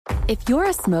If you're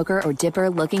a smoker or dipper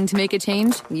looking to make a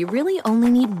change, you really only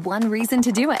need one reason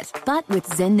to do it. But with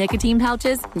Zyn nicotine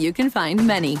pouches, you can find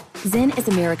many. Zyn is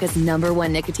America's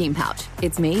 #1 nicotine pouch.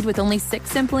 It's made with only 6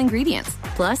 simple ingredients.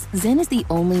 Plus, Zyn is the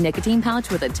only nicotine pouch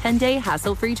with a 10-day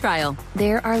hassle-free trial.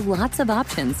 There are lots of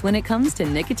options when it comes to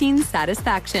nicotine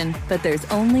satisfaction, but there's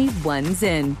only one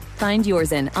Zyn. Find your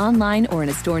Zyn online or in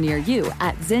a store near you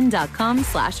at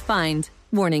zyn.com/find.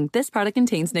 Warning, this product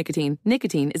contains nicotine.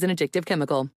 Nicotine is an addictive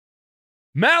chemical.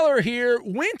 Maller here.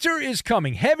 Winter is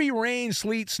coming. Heavy rain,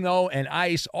 sleet, snow, and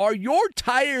ice. Are your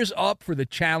tires up for the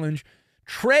challenge?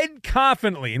 Tread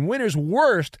confidently in winter's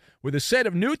worst with a set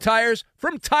of new tires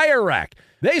from Tire Rack.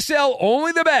 They sell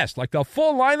only the best, like the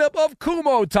full lineup of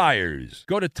Kumho tires.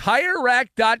 Go to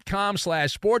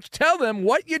TireRack.com/sports. Tell them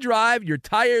what you drive. Your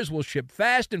tires will ship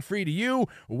fast and free to you.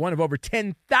 One of over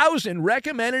 10,000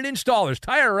 recommended installers.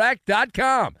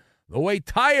 TireRack.com. The way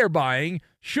tire buying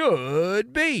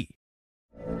should be.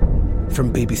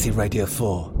 From BBC Radio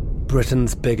 4,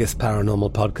 Britain's biggest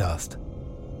paranormal podcast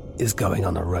is going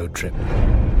on a road trip.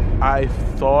 I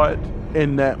thought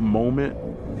in that moment,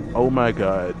 oh my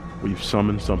God, we've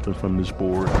summoned something from this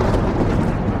board.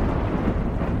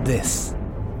 This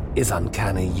is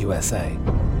Uncanny USA.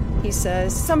 He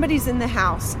says, somebody's in the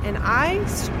house, and I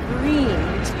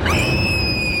screamed.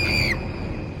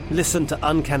 Listen to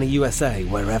Uncanny USA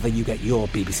wherever you get your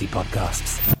BBC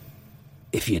podcasts,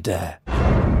 if you dare.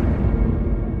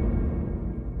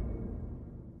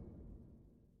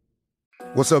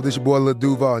 What's up, this your boy Lil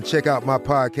Duval, and check out my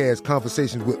podcast,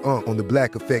 Conversations with Unc, on the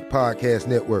Black Effect Podcast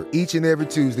Network. Each and every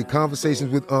Tuesday,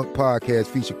 Conversations with Unc podcast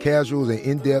feature casuals and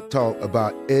in-depth talk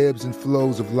about ebbs and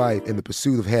flows of life and the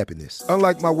pursuit of happiness.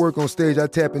 Unlike my work on stage, I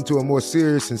tap into a more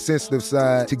serious and sensitive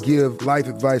side to give life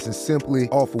advice and simply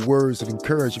offer words of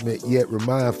encouragement, yet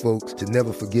remind folks to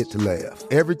never forget to laugh.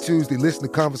 Every Tuesday, listen to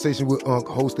Conversations with Unc,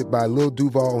 hosted by Lil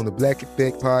Duval on the Black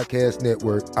Effect Podcast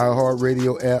Network,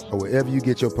 iHeartRadio app, or wherever you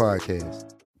get your podcasts.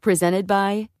 Presented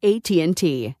by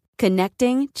AT&T.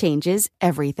 Connecting changes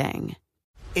everything.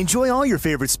 Enjoy all your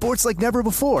favorite sports like never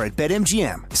before at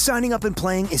BetMGM. Signing up and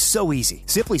playing is so easy.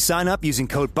 Simply sign up using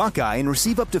code Buckeye and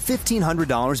receive up to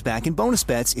 $1,500 back in bonus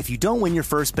bets if you don't win your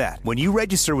first bet. When you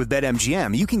register with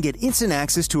BetMGM, you can get instant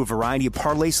access to a variety of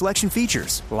parlay selection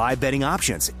features, live betting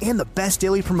options, and the best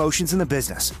daily promotions in the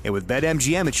business. And with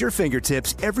BetMGM at your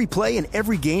fingertips, every play and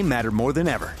every game matter more than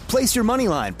ever. Place your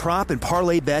moneyline, prop, and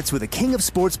parlay bets with the king of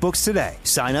sportsbooks today.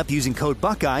 Sign up using code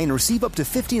Buckeye and receive up to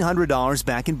 $1,500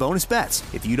 back in bonus bets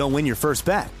if you don't win your first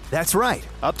bet. That's right,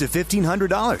 up to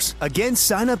 $1,500. Again,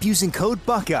 sign up using code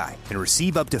Buckeye and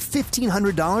receive up to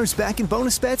 $1,500 back in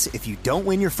bonus bets if you don't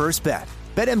win your first bet.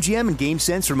 BetMGM and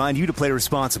GameSense remind you to play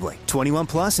responsibly. 21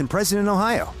 plus and present in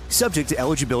Ohio. Subject to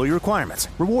eligibility requirements.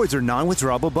 Rewards are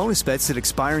non-withdrawable bonus bets that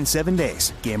expire in 7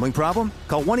 days. Gambling problem?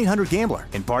 Call 1-800-GAMBLER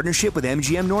in partnership with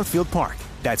MGM Northfield Park.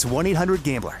 That's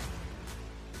 1-800-GAMBLER.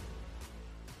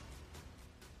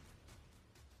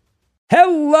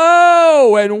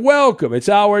 Hello and welcome. It's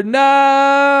hour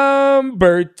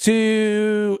number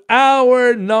two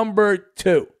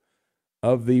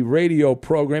of the radio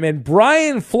program. And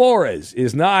Brian Flores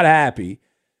is not happy.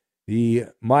 The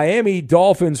Miami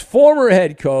Dolphins' former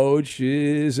head coach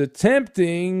is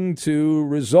attempting to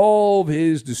resolve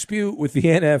his dispute with the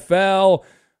NFL.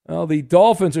 Well, the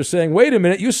Dolphins are saying, wait a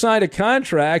minute, you signed a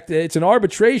contract. It's an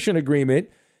arbitration agreement.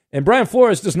 And Brian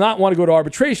Flores does not want to go to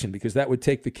arbitration because that would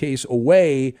take the case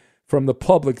away from the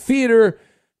public theater.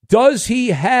 Does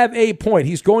he have a point?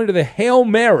 He's going to the Hail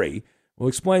Mary. We'll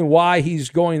explain why he's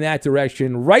going that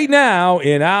direction right now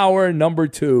in hour number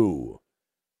two.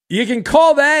 You can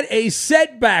call that a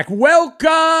setback.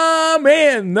 Welcome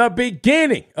in the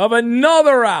beginning of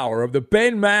another hour of the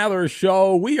Ben Maller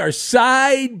Show. We are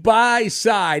side by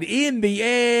side in the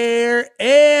air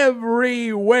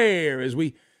everywhere as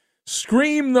we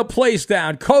scream the place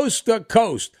down, coast to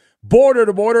coast, border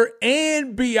to border,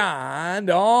 and beyond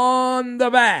on the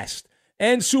vast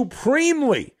and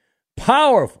supremely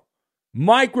powerful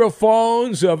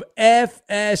microphones of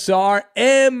FSR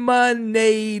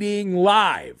emanating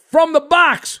live from the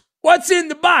box. What's in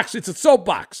the box? It's a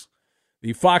soapbox.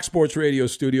 The Fox Sports Radio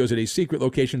studios at a secret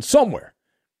location somewhere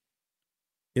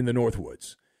in the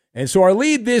Northwoods. And so our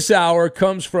lead this hour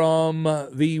comes from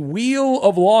the wheel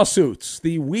of lawsuits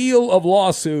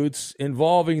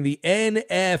involving the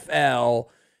NFL.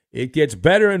 It gets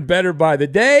better and better by the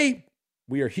day.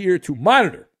 We are here to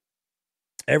monitor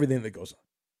everything that goes on,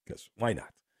 because why not?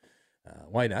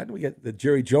 Why not? We get the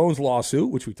Jerry Jones lawsuit,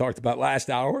 which we talked about last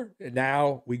hour, and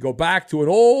now we go back to an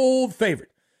old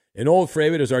favorite. An old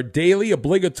favorite is our daily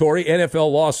obligatory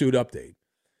NFL lawsuit update.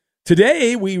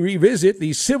 Today, we revisit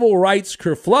the civil rights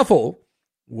kerfluffle,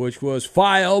 which was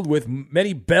filed with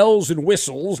many bells and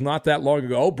whistles not that long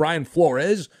ago. Brian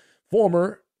Flores,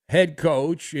 former head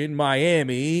coach in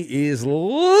Miami, is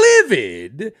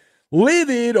livid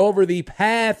over the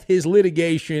path his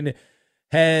litigation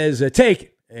has taken.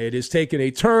 It has taken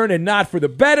a turn and not for the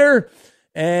better,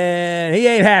 and he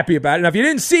ain't happy about it. Now, if you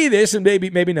didn't see this, and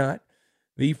maybe not,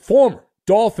 the former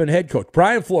Dolphin head coach,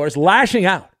 Brian Flores, lashing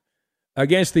out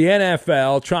against the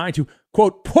NFL, trying to,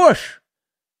 quote, push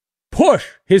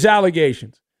his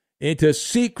allegations into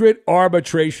secret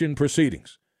arbitration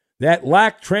proceedings that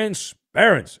lack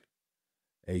transparency.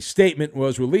 A statement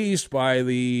was released by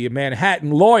the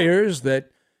Manhattan lawyers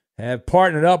that have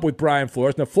partnered up with Brian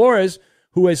Flores. Now, Flores,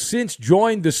 who has since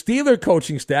joined the Steeler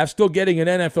coaching staff, still getting an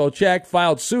NFL check,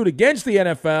 filed suit against the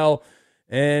NFL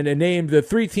and named the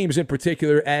 3 teams in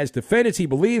particular as defendants. He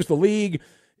believes the league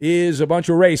is a bunch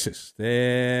of racists,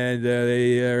 and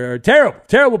they are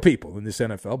terrible people in this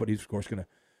NFL, but he's, of course, going to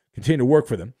continue to work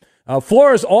for them.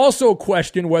 Flores also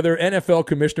questioned whether NFL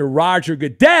Commissioner Roger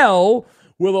Goodell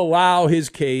will allow his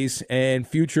case and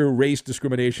future race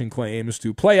discrimination claims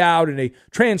to play out in a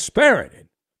transparent and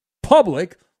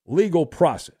public legal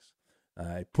process.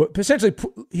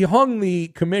 He hung the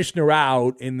commissioner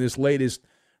out in this latest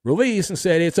release and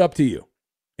said, it's up to you.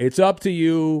 It's up to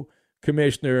you,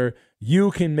 Commissioner.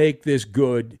 You can make this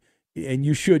good, and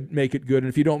you should make it good. And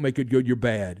if you don't make it good, you're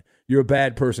bad. You're a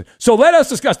bad person. So let us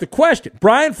discuss the question.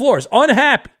 Brian Flores,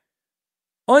 unhappy,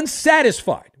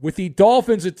 unsatisfied with the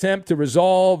Dolphins' attempt to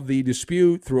resolve the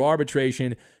dispute through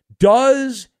arbitration.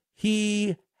 Does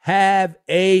he have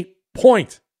a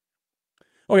point?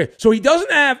 Okay, so he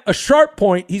doesn't have a sharp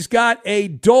point. He's got a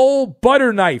dull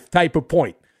butter knife type of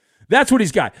point. That's what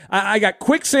he's got. I got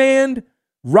quicksand,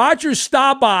 Roger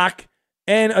Staubach,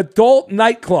 and adult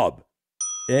nightclub.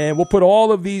 And we'll put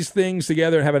all of these things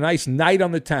together and have a nice night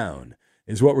on the town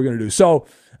is what we're going to do. So,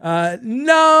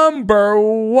 number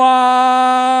one.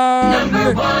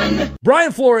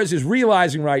 Brian Flores is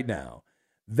realizing right now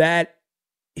that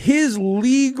his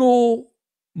legal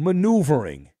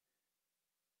maneuvering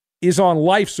is on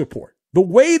life support. The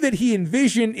way that he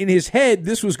envisioned in his head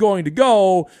this was going to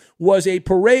go was a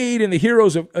parade in the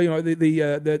heroes of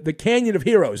the Canyon of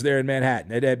Heroes there in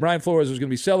Manhattan. And Brian Flores was going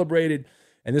to be celebrated,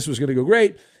 and this was going to go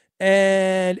great.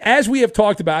 And as we have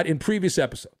talked about in previous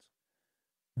episodes,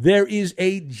 there is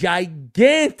a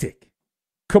gigantic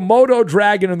Komodo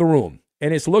dragon in the room,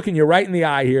 and it's looking you right in the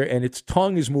eye here, and its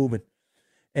tongue is moving.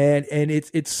 And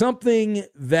it's something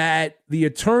that the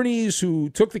attorneys who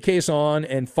took the case on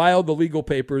and filed the legal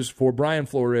papers for Brian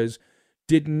Flores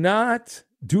did not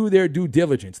do their due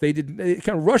diligence. They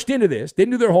kind of rushed into this,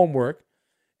 didn't do their homework,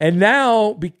 and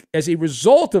now, as a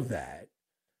result of that,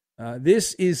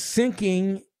 this is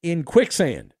sinking in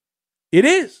quicksand. It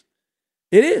is.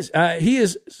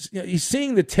 He's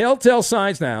seeing the telltale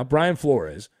signs now, Brian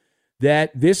Flores,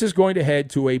 that this is going to head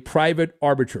to a private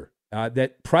arbiter.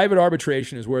 That private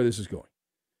arbitration is where this is going.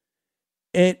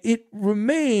 And it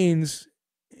remains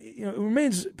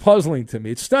puzzling to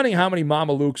me. It's stunning how many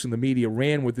Mamalukes in the media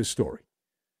ran with this story.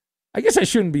 I guess I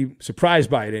shouldn't be surprised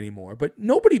by it anymore, but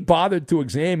nobody bothered to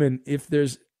examine if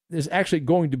there's actually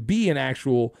going to be an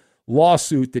actual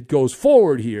lawsuit that goes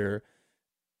forward here.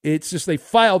 It's just they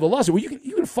filed a lawsuit. Well,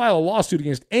 you can file a lawsuit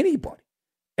against anybody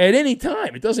at any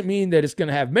time. It doesn't mean that it's going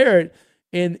to have merit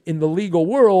in the legal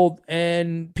world,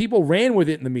 and people ran with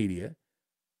it in the media,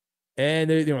 and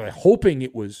they were hoping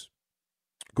it was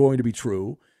going to be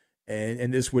true,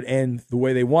 and this would end the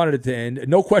way they wanted it to end,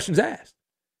 no questions asked.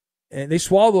 And they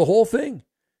swallowed the whole thing.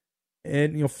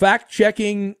 And,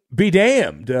 fact-checking be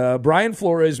damned. Brian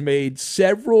Flores made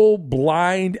several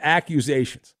blind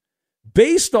accusations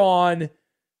based on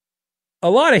a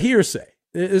lot of hearsay.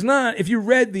 There's not, if you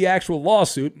read the actual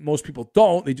lawsuit, most people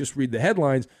don't, they just read the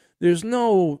headlines. There's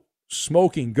no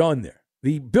smoking gun there.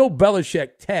 The Bill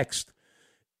Belichick text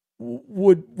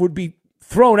would be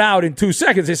thrown out in 2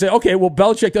 seconds. They say, okay, well,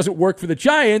 Belichick doesn't work for the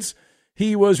Giants.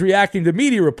 He was reacting to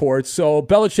media reports. So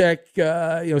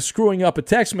Belichick, screwing up a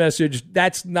text message,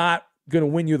 that's not going to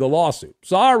win you the lawsuit.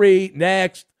 Sorry,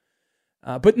 next.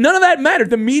 But none of that mattered.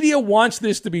 The media wants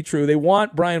this to be true. They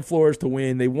want Brian Flores to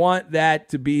win. They want that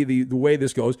to be the way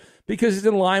this goes because it's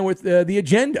in line with the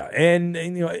agenda. And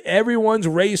everyone's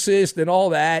racist and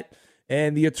all that,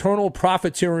 and the eternal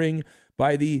profiteering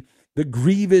by the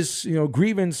grievance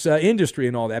industry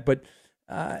and all that. But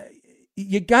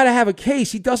you got to have a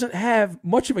case. He doesn't have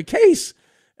much of a case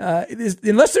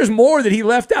unless there's more that he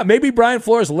left out. Maybe Brian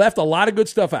Flores left a lot of good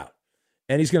stuff out,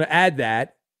 and he's going to add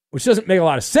that, which doesn't make a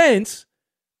lot of sense.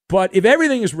 But if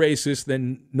everything is racist,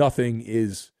 then nothing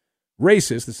is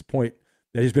racist. That's the point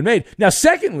that has been made. Now,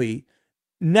 secondly,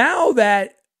 now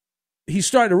that he's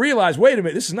starting to realize, wait a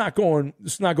minute, this is not going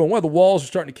well. The walls are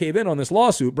starting to cave in on this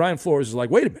lawsuit. Brian Flores is like,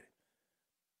 wait a minute.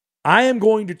 I am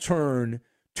going to turn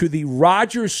to the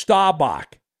Roger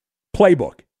Staubach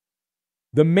playbook.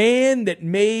 The man that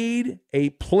made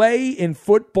a play in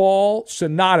football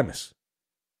synonymous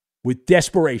with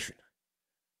desperation.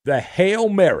 The Hail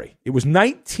Mary. It was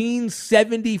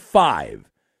 1975.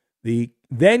 The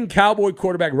then Cowboy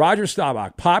quarterback Roger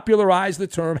Staubach popularized the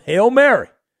term Hail Mary.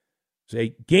 It's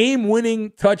a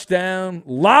game-winning touchdown,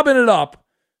 lobbing it up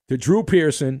to Drew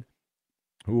Pearson,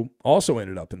 who also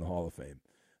ended up in the Hall of Fame.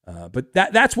 But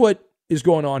that's what is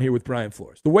going on here with Brian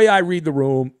Flores. The way I read the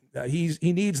room, he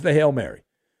needs the Hail Mary.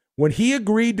 When he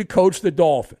agreed to coach the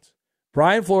Dolphins,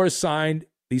 Brian Flores signed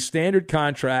the standard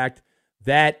contract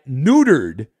that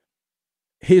neutered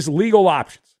his legal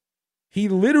options. He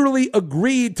literally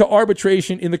agreed to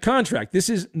arbitration in the contract. This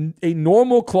is a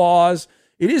normal clause.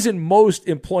 It is in most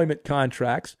employment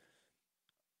contracts.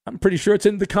 I'm pretty sure it's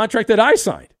in the contract that I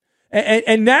signed.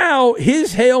 And now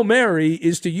his Hail Mary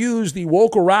is to use the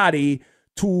wokerati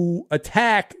to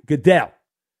attack Goodell.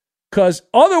 Because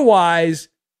otherwise,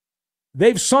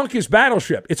 they've sunk his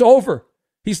battleship. It's over.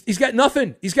 He's got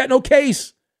nothing. He's got no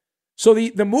case. So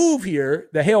the move here,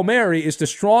 the Hail Mary, is to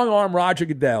strong-arm Roger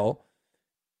Goodell.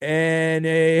 And,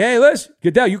 hey, listen,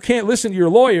 Goodell, you can't listen to your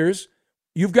lawyers.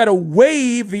 You've got to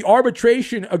waive the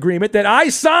arbitration agreement that I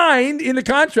signed in the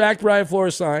contract Brian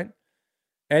Flores signed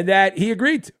and that he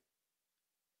agreed to.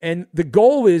 And the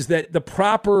goal is that the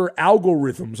proper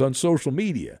algorithms on social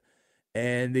media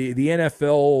and the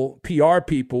NFL PR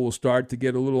people will start to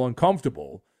get a little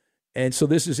uncomfortable. And so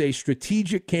this is a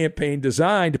strategic campaign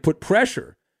designed to put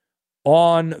pressure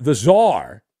on the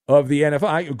czar of the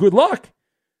NFL. Good luck.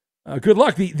 Good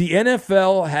luck. The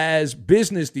NFL has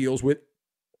business deals with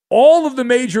all of the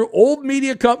major old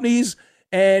media companies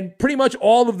and pretty much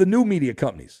all of the new media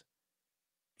companies.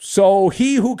 So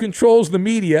he who controls the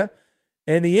media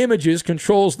and the images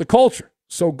controls the culture.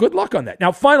 So good luck on that.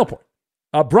 Now, final point.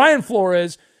 Brian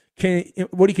Flores,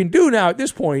 what he can do now at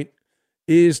this point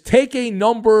is take a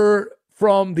number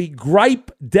from the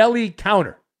Gripe Deli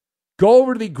counter. Go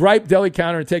over to the Gripe Deli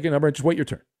counter and take a number and just wait your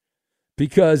turn.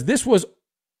 Because this was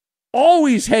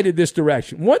always headed this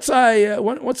direction. Once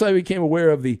I became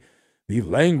aware of the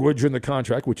language in the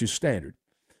contract, which is standard,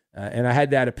 and I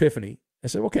had that epiphany, I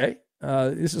said, okay,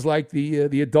 this is like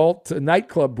the adult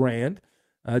nightclub brand,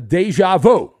 Deja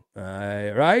Vu,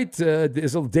 right?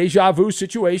 There's a Deja Vu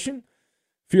situation.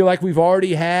 Feel like we've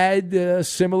already had a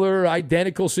similar,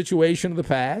 identical situation in the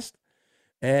past,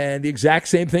 and the exact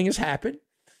same thing has happened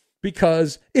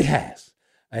because it has.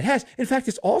 It has. In fact,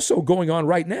 it's also going on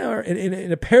right now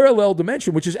in a parallel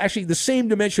dimension, which is actually the same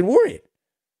dimension we're in.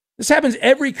 This happens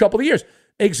every couple of years.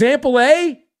 Example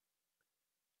A,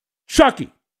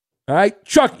 Chucky. All right,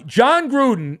 Chucky. John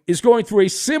Gruden is going through a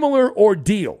similar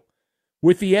ordeal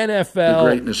with the NFL. The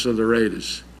greatness of the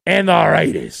Raiders. And the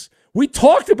Raiders. We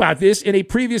talked about this in a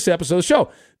previous episode of the show.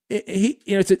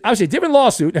 It's obviously a different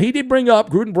lawsuit. Now,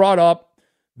 Gruden brought up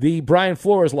the Brian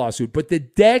Flores lawsuit, but the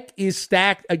deck is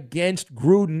stacked against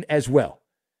Gruden as well.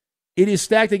 It is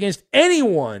stacked against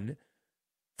anyone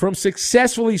from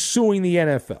successfully suing the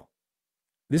NFL.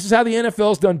 This is how the NFL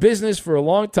has done business for a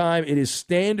long time. It is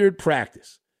standard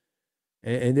practice.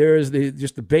 And there is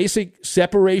just the basic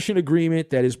separation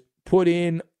agreement that is put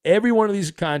in every one of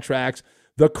these contracts.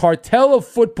 The cartel of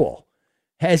football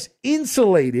has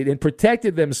insulated and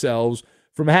protected themselves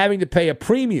from having to pay a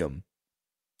premium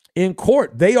in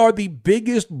court. They are the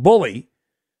biggest bully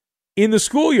in the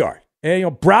schoolyard.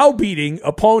 And, browbeating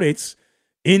opponents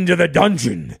into the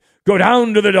dungeon. Go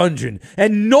down to the dungeon.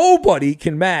 And nobody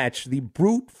can match the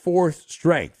brute force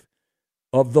strength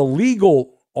of the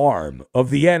legal arm of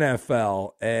the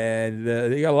NFL. And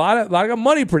they got a lot of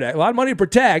money to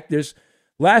protect. There's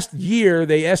last year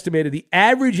they estimated the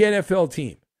average NFL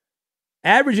team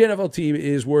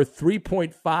is worth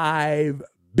 $3.5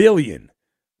 billion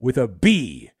with a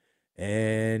B.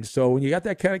 And so when you got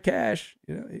that kind of cash,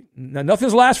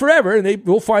 nothing's last forever, and they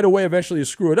will find a way eventually to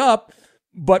screw it up.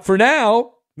 But for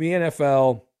now, the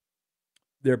NFL,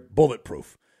 they're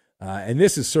bulletproof. And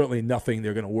this is certainly nothing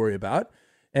they're going to worry about.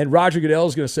 And Roger Goodell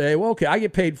is going to say, well, okay, I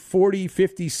get paid $40,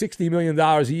 $50, $60 million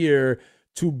a year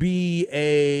to be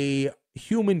a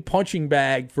human punching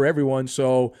bag for everyone.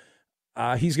 So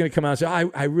he's going to come out and say,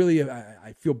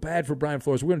 I feel bad for Brian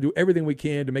Flores. We're going to do everything we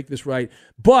can to make this right.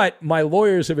 But my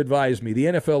lawyers have advised me, the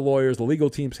NFL lawyers, the legal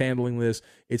team's handling this.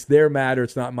 It's their matter.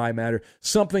 It's not my matter.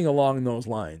 Something along those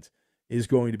lines is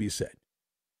going to be said.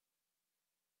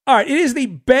 All right, it is the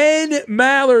Ben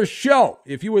Maller Show.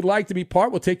 If you would like to be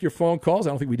part, we'll take your phone calls. I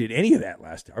don't think we did any of that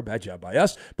last hour. Bad job by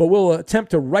us. But we'll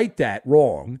attempt to right that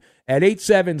wrong at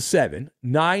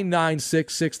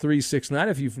 877-996-6369.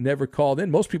 If you've never called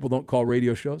in, most people don't call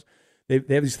radio shows. They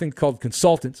have these things called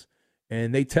consultants,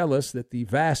 and they tell us that the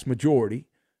vast majority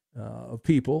of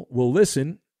people will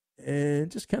listen and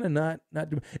just kind of not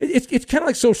do it. It's kind of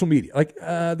like social media. Like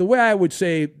the way I would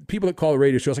say people that call a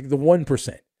radio show is like the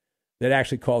 1% that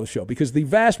actually call the show, because the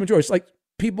vast majority, it's like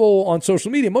people on social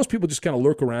media, most people just kind of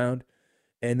lurk around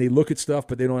and they look at stuff,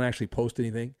 but they don't actually post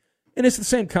anything. And it's the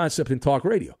same concept in talk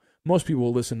radio. Most people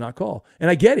will listen, not call. And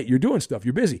I get it. You're doing stuff.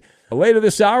 You're busy. Later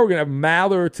this hour, we're going to have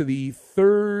Maller to the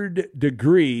third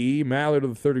degree. Maller to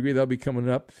the third degree. That'll be coming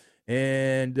up.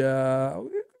 And I'll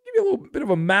give you a little bit of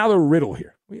a Maller riddle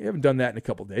here. We haven't done that in a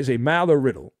couple of days. A Maller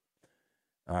riddle.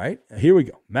 All right. Here we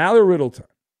go. Maller riddle time.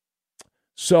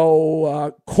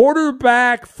 So former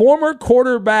quarterback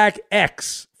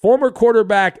X,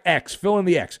 fill in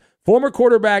the X. Former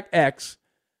quarterback X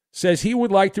says he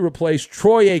would like to replace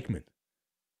Troy Aikman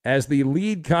as the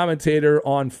lead commentator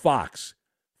on Fox.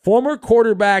 Former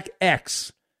quarterback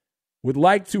X would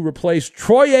like to replace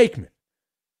Troy Aikman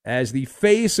as the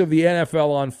face of the NFL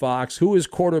on Fox. Who is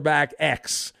quarterback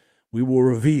X? We will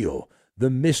reveal the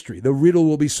mystery. The riddle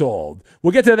will be solved.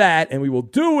 We'll get to that, and we will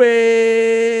do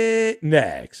it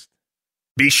next.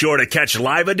 Be sure to catch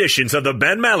live editions of the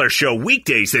Ben Maller Show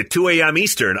weekdays at 2 a.m.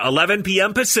 Eastern, 11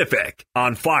 p.m. Pacific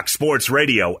on Fox Sports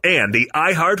Radio and the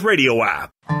iHeartRadio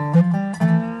app.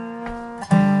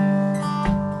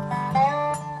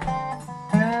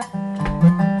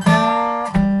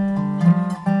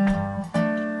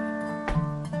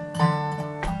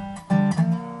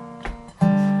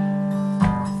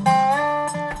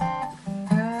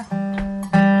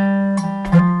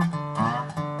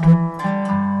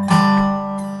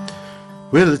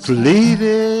 Well, it's late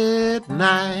at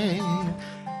night,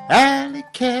 alley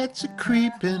cats are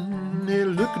creeping, they're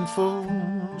looking for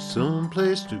some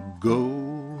place to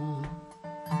go.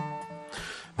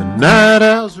 The night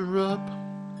owls are up,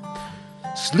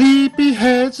 sleepy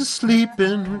heads are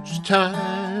sleeping, it's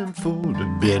time for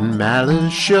the Ben Maller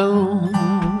Show.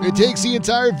 It takes the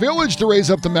entire village to raise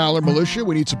up the Maller Militia.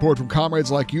 We need support from comrades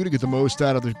like you to get the most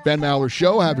out of the Ben Maller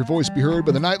Show. Have your voice be heard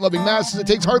by the night-loving masses. It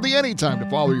takes hardly any time to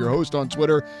follow your host on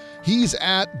Twitter. He's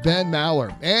at Ben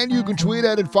Maller. And you can tweet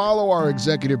at and follow our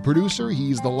executive producer.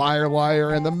 He's the liar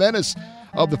and the menace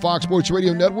of the Fox Sports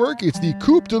Radio Network. It's the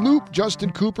Coop de Loop,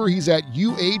 Justin Cooper. He's at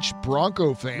UH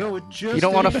Bronco fan. No, you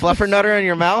don't want a fluffernutter in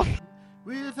your mouth?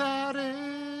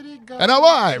 And now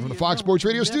live from the Fox Sports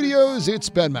Radio studios, it's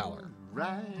Ben Maller.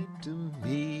 Right to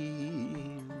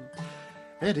me,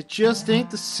 and it just ain't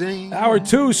the same. Hour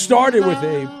 2 started with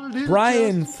a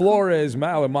Brian Flores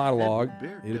Maller monologue.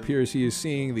 It appears he is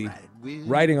seeing the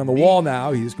writing on the wall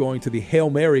now. He's going to the Hail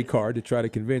Mary card to try to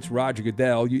convince Roger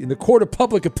Goodell in the court of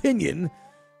public opinion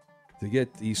to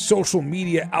get the social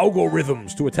media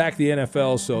algorithms to attack the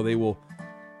NFL so they will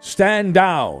stand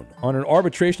down on an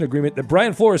arbitration agreement that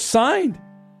Brian Flores signed.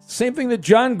 Same thing that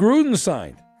John Gruden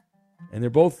signed. And they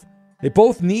both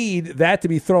need that to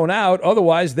be thrown out.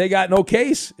 Otherwise, they got no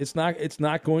case. It's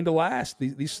not going to last.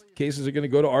 These cases are going to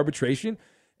go to arbitration.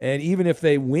 And even if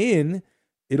they win,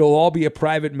 it'll all be a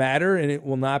private matter and it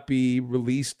will not be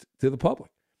released to the public.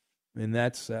 And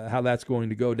that's how that's going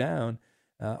to go down.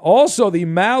 Also, the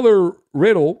Maller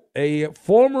riddle, a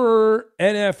former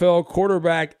NFL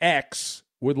quarterback X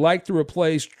would like to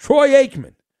replace Troy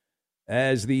Aikman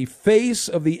as the face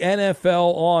of the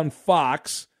NFL on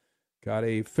Fox. Got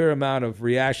a fair amount of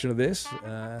reaction to this.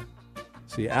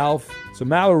 See, Alf, it's a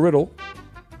Maller riddle.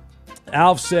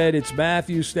 Alf said it's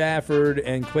Matthew Stafford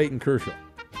and Clayton Kershaw.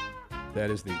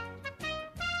 That is the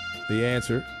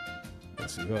answer.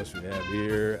 Let's see who else we have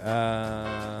here.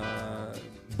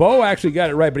 Bo actually got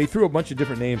it right, but he threw a bunch of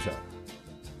different names out,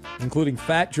 including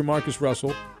Fat Jamarcus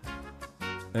Russell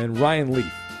and Ryan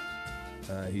Leaf.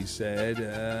 He said,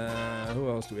 who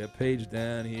else do we have? Page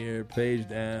down here.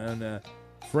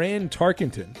 Fran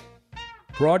Tarkenton,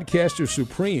 broadcaster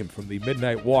supreme from the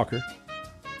Midnight Walker.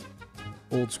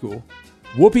 Old school.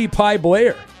 Whoopi Pie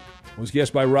Blair was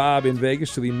guessed by Rob in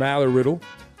Vegas to the Maller riddle.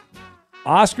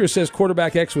 Oscar says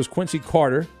quarterback X was Quincy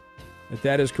Carter.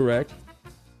 That is correct.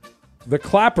 The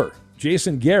Clapper,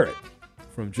 Jason Garrett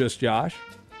from Just Josh.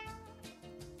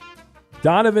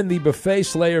 Donovan the Buffet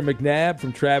Slayer McNabb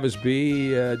from Travis B.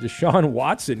 Deshaun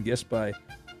Watson, guessed by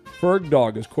Ferg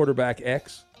Dog as quarterback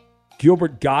X.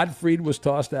 Gilbert Gottfried was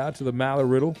tossed out to the Maller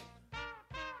riddle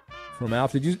from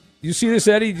Alf. Did you see this,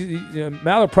 Eddie?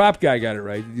 Maller prop guy got it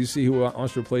right. Did you see who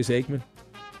wants to replace Aikman?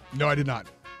 No, I did not.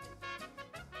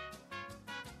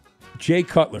 Jay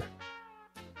Cutler.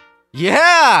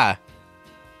 Yeah.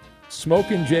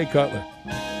 Smoking Jay Cutler.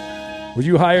 Would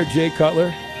you hire Jay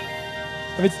Cutler?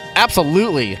 I mean,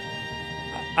 absolutely.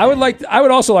 I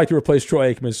would also like to replace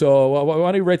Troy Aikman. So why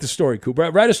don't you write the story,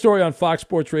 Cooper? Write a story on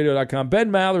FoxSportsRadio.com.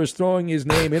 Ben Maller is throwing his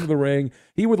name into the ring.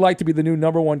 He would like to be the new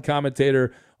 #1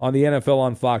 commentator on the NFL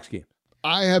on Fox game.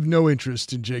 I have no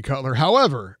interest in Jay Cutler.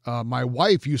 However, my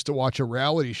wife used to watch a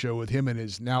reality show with him and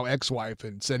his now ex-wife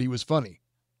and said he was funny.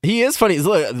 He is funny.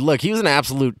 Look, he was an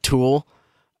absolute tool,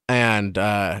 and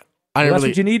that's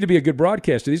what you need to be a good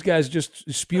broadcaster. These guys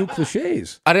just spew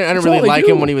cliches. I didn't really like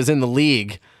him when he was in the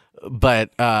league,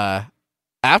 but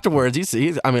afterwards,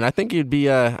 I think he'd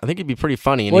be pretty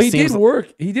funny. And well, he did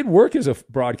work. He did work as a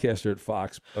broadcaster at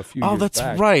Fox a few years back. Oh,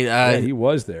 that's right. Yeah, he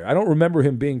was there. I don't remember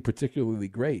him being particularly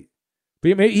great.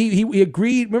 But he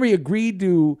agreed. Remember,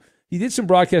 he did some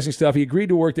broadcasting stuff. He agreed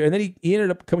to work there, and then he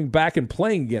ended up coming back and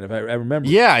playing again, if I remember.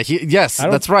 Yeah,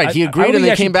 that's right. He agreed, and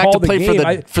then came back to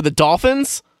play for the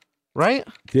Dolphins, right?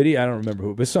 Did he? I don't remember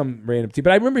who, but some random team.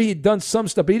 But I remember he had done some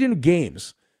stuff, but he didn't do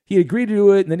games. He agreed to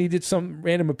do it, and then he did some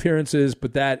random appearances.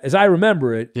 But that, as I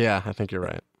remember it, yeah, I think you're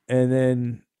right. And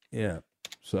then,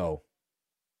 so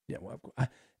well,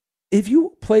 if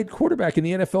you played quarterback in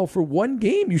the NFL for one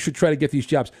game, you should try to get these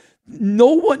jobs.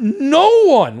 No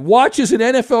one watches an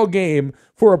NFL game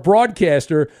for a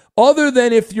broadcaster other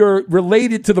than if you're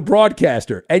related to the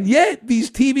broadcaster. And yet these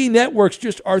TV networks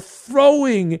just are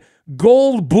throwing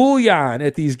gold bullion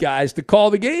at these guys to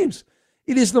call the games.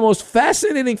 It is the most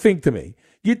fascinating thing to me.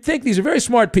 You'd think these are very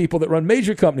smart people that run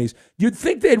major companies. You'd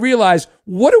think they'd realize,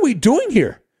 what are we doing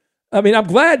here? I mean, I'm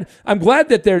glad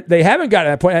that they haven't gotten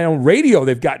to that point. I know radio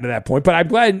they've gotten to that point, but I'm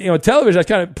glad, television, that's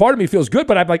kind of, part of me feels good,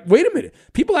 but I'm like, wait a minute.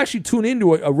 People actually tune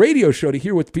into a radio show to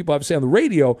hear what the people have to say on the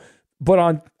radio, but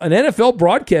on an NFL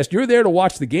broadcast, you're there to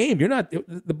watch the game. You're not,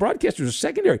 the broadcasters are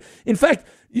secondary. In fact,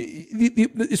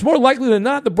 it's more likely than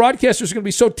not the broadcasters are going to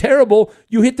be so terrible,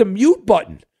 you hit the mute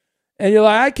button. And you're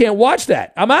like, I can't watch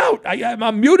that. I'm out.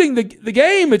 I'm muting the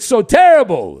game. It's so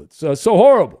terrible. It's so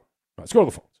horrible. All right, let's go to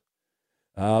the phone.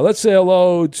 Let's say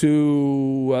hello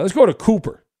to, let's go to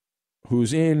Cooper,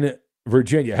 who's in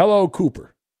Virginia. Hello,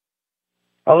 Cooper.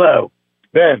 Hello,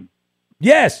 Ben.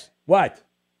 Yes. What?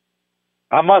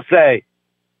 I must say,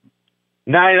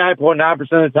 99.9% of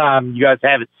the time, you guys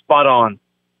have it spot on.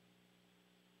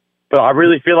 But I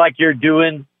really feel like you're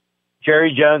doing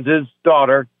Jerry Jones's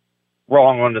daughter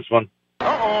wrong on this one.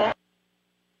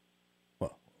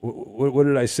 Well, what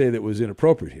did I say that was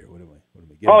inappropriate here?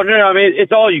 Oh, no, I mean,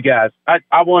 it's all you guys.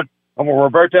 I want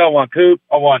Roberto, I want Coop,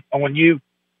 I want you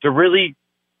to really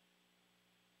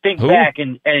think back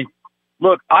and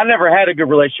look, I never had a good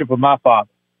relationship with my father.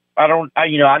 I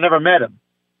never met him.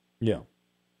 Yeah.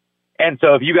 And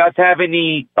so if you guys have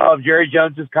any of Jerry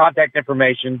Jones's contact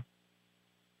information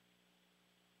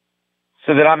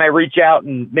so that I may reach out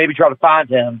and maybe try to find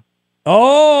him.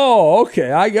 Oh,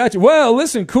 okay. I got you. Well,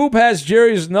 listen, Coop has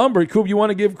Jerry's number. Coop, you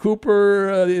want to give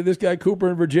Cooper, this guy Cooper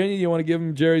in Virginia, you want to give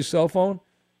him Jerry's cell phone?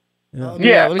 Yeah,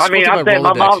 I mean, I'm saying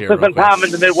my mom spent some time in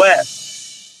the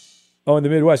Midwest. Oh, in the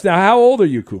Midwest. Now, how old are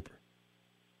you, Cooper?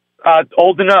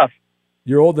 Old enough.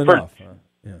 You're old enough.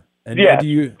 Yeah. And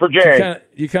for Jerry.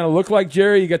 You kind of look like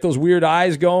Jerry. You got those weird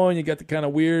eyes going. You got the kind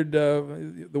of weird,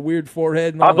 the weird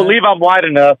forehead. And all I believe I'm white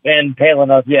enough and pale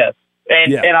enough. Yes.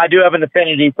 And I do have an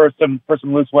affinity for some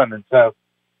loose women. So,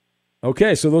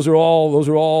 okay, so those are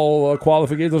all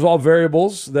qualifications. Those are all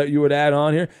variables that you would add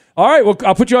on here. All right, well,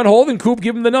 I'll put you on hold and Coop,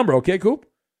 give him the number. Okay, Coop.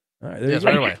 All right, there you go.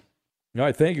 Right away. All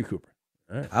right, thank you, Cooper.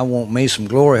 All right. I want me some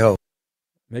glory hole.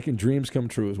 Making dreams come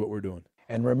true is what we're doing.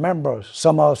 And remember,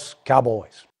 some of us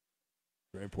Cowboys.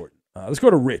 Very important. Let's go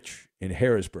to Rich in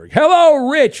Harrisburg. Hello,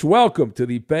 Rich. Welcome to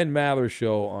the Ben Maller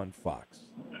Show on Fox.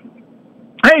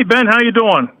 Hey, Ben, how you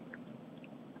doing?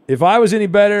 If I was any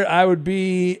better, I would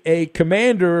be a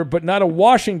commander, but not a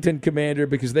Washington commander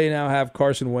because they now have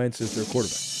Carson Wentz as their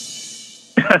quarterback.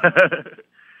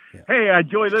 Hey, I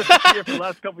enjoyed listening to you for the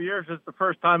last couple of years. It's the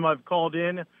first time I've called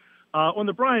in. On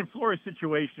the Brian Flores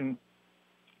situation,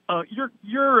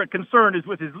 your concern is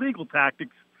with his legal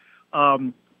tactics.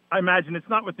 I imagine it's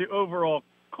not with the overall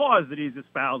cause that he's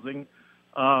espousing,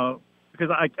 because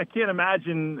I can't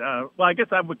imagine. Well, I guess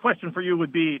I would question for you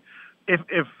would be,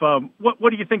 if what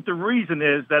do you think the reason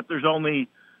is that there's only,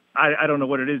 I don't know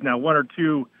what it is now, one or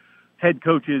two head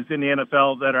coaches in the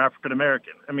NFL that are African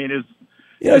American? I mean,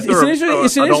 it's an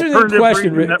interesting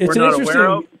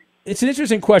question. It's an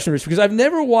interesting question, Rich, because I've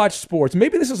never watched sports.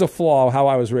 Maybe this is a flaw of how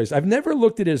I was raised. I've never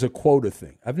looked at it as a quota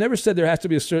thing. I've never said there has to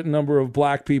be a certain number of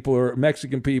black people or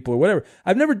Mexican people or whatever.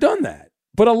 I've never done that.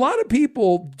 But a lot of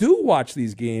people do watch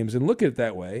these games and look at it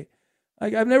that way.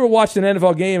 Like, I've never watched an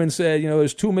NFL game and said,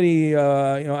 there's too many,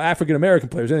 African American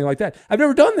players, anything like that. I've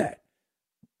never done that.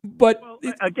 But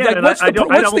again,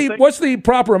 what's the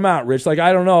proper amount, Rich? Like,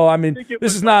 I don't know. I mean,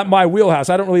 this is not my wheelhouse.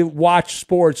 I don't really watch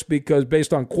sports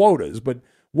based on quotas. But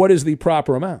what is the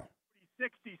proper amount?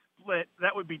 60 split,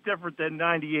 that would be different than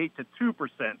 98 to 2%.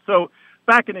 So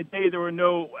back in the day, there were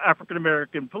no African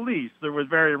American police. There was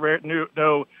very rare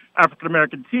no African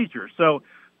American teachers. So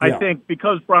I think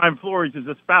because Brian Flores is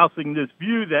espousing this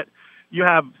view that you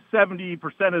have 70%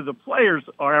 of the players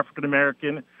are African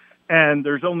American, and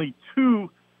there's only 2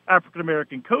 African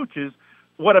American coaches.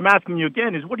 What I'm asking you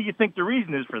again is, what do you think the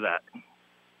reason is for that?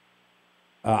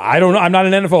 I don't know. I'm not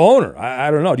an NFL owner.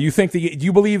 I don't know. Do you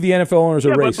believe the NFL owners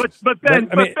are racist? But Ben,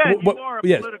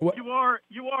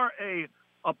 you are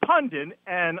a pundit,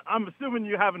 and I'm assuming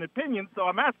you have an opinion. So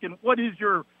I'm asking, what do you?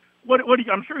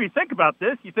 I'm sure you think about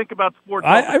this. You think about sports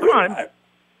all the time.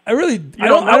 I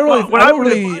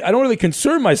don't really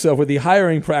concern myself with the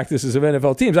hiring practices of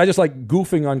NFL teams. I just like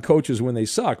goofing on coaches when they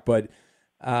suck. But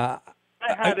again,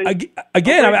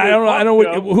 I don't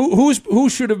know who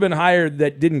should have been hired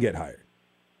that didn't get hired.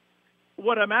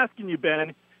 What I'm asking you,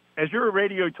 Ben, as you're a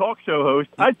radio talk show host,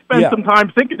 I spent some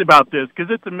time thinking about this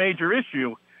because it's a major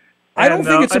issue. I don't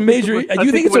think it's a major. Do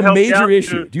you think it's a major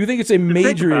issue? Do you think it's a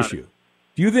major issue?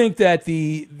 Do you think that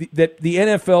the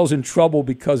NFL's in trouble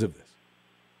because of this?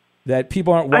 That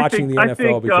people aren't watching the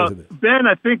NFL because of this? Ben,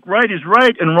 I think right is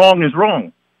right and wrong is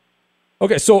wrong.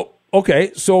 Okay, so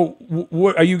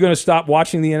are you going to stop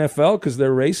watching the NFL because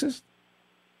they're racist?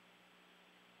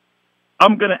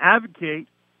 I'm going to advocate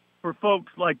for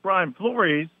folks like Brian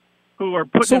Flores who are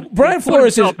putting. So Brian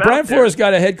Flores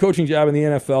got a head coaching job in the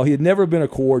NFL. He had never been a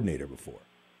coordinator before,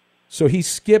 so he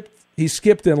skipped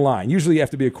in line. Usually, you have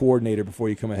to be a coordinator before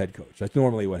you become a head coach. That's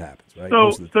normally what happens, right?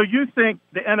 So you think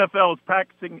the NFL is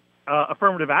practicing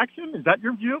affirmative action? Is that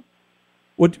your view?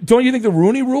 Well, don't you think the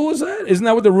Rooney Rule is that? Isn't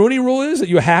that what the Rooney Rule is? That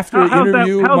you have to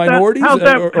interview minorities?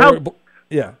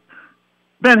 Yeah.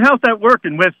 Ben, how's that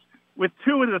working with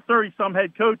 2 of the 30-some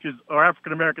head coaches are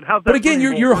African American? How's that? But again,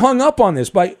 you're hung up on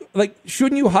this.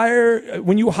 Shouldn't you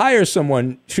when you hire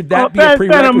someone? Should that be a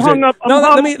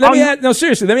prerequisite?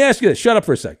 Seriously, let me ask you this. Shut up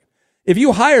for a second. If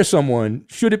you hire someone,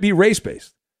 should it be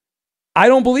race-based? I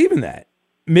don't believe in that.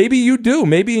 Maybe you do.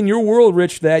 Maybe in your world,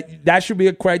 Rich, that should be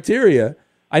a criteria.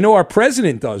 I know our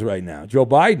president does right now, Joe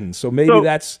Biden. So maybe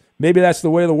that's the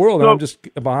way of the world, and I'm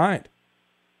just behind.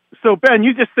 So Ben,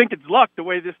 you just think it's luck the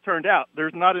way this turned out.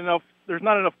 There's not enough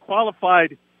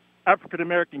qualified African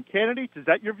American candidates. Is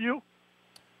that your view?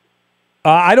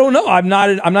 I don't know. I'm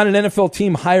not an NFL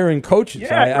team hiring coaches.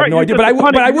 Yeah, I have no idea.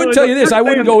 But I would tell you this: I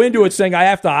wouldn't go into it saying I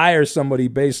have to hire somebody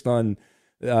based on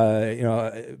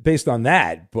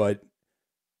that. But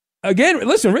again,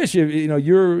 listen, Rich,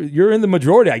 you're in the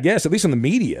majority, I guess, at least in the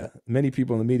media. Many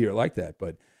people in the media are like that.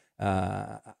 But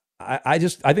I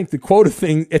think the quota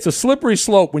thing, it's a slippery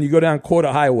slope when you go down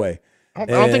quota highway. I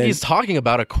don't think he's talking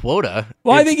about a quota.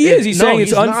 Well, I think he is. He's saying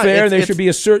it's unfair. There should be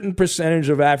a certain percentage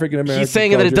of African Americans. He's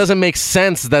saying that it doesn't make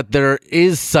sense that there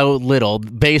is so little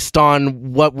based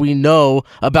on what we know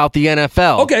about the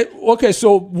NFL. Okay.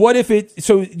 So what if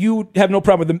So you have no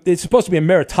problem with it's supposed to be a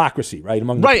meritocracy, right?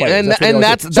 Among the players. I think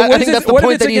that's the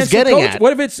point that he's getting at.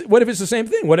 What if it's the same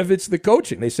thing? What if it's the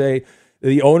coaching? They say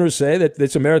the owners say that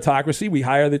it's a meritocracy. We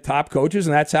hire the top coaches,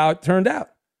 and that's how it turned out.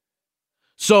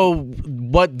 So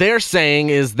what they're saying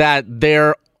is that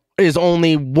there is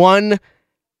only one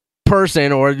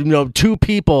person or 2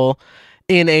 people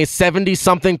in a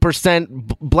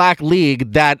 70-something% black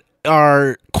league that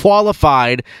are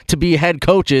qualified to be head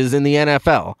coaches in the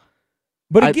NFL.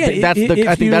 But again, I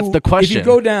think that's the question. If you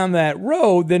go down that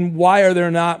road, then why are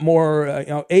there not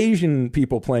more Asian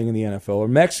people playing in the NFL or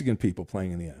Mexican people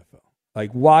playing in the NFL?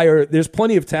 Like, there's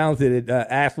plenty of talented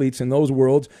athletes in those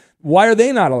worlds. Why are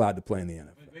they not allowed to play in the NFL?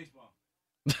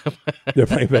 They're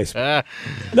playing baseball.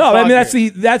 No, I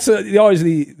mean that's always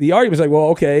the argument is like, well,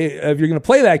 okay, if you're going to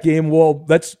play that game, well,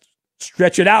 let's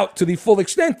stretch it out to the full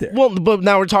extent there. Well, but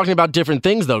now we're talking about different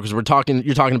things though, because you're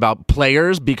talking about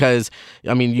players because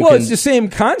it's the same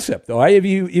concept though. If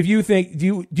you think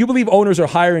do you believe owners are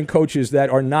hiring coaches that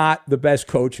are not the best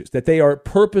coaches, that they are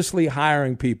purposely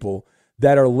hiring people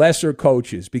that are lesser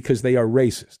coaches because they are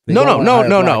racist? No.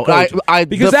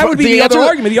 Because that would be the other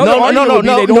argument. The other argument would be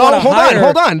they don't want to hire.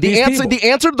 Hold on. The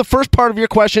answer to the first part of your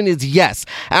question is yes.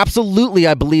 Absolutely,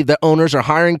 I believe that owners are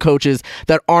hiring coaches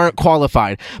that aren't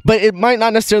qualified. But it might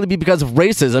not necessarily be because of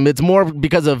racism. It's more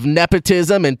because of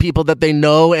nepotism and people that they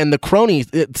know and the crony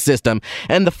system.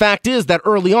 And the fact is that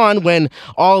early on, when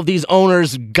all of these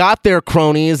owners got their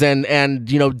cronies and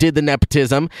did the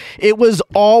nepotism, it was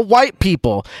all white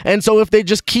people. And so if if they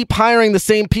just keep hiring the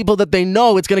same people that they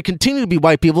know, it's going to continue to be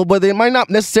white people, but they might not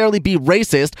necessarily be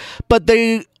racist, but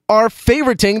they are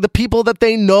favoriting the people that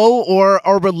they know or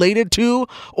are related to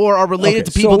or are related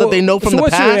to people that they know from the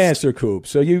past. So what's your answer, Coop?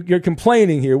 So you're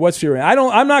complaining here. What's your answer?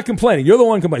 I'm not complaining. You're the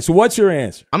one complaining. So what's your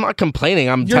answer? I'm not complaining.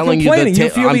 I'm You're telling complaining. you You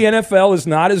feel the NFL is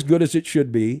not as good as it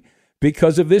should be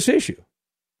because of this issue.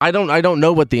 I don't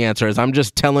know what the answer is. I'm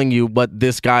just telling you what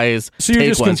this guy's So you're take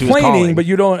just was. complaining, but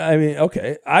you don't. I mean,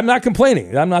 okay. I'm not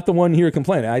complaining. I'm not the one here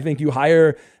complaining. I think you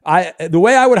hire. The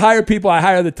way I would hire people, I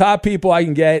hire the top people I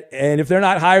can get, and if they're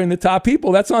not hiring the top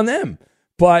people, that's on them.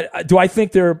 But do I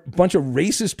think there are a bunch of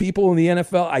racist people in the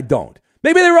NFL? I don't.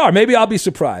 Maybe there are. Maybe I'll be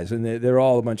surprised, and they're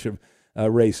all a bunch of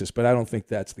racist, but I don't think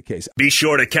that's the case. Be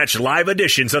sure to catch live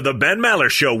editions of the Ben Maller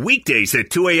Show weekdays at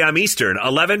 2 a.m. Eastern,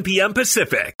 11 p.m.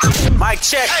 Pacific. Mic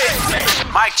check.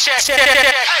 Mic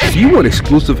check. Do you want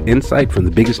exclusive insight from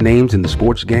the biggest names in the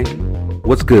sports game?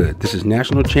 What's good? This is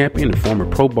national champion and former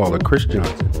pro baller Chris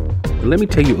Johnson. And let me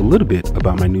tell you a little bit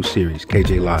about my new series,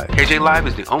 KJ Live. KJ Live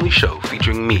is the only show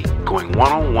featuring me going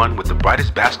one-on-one with the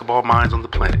brightest basketball minds on the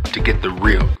planet to get the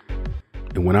real.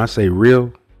 And when I say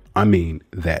real, I mean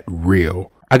that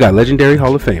real. I got legendary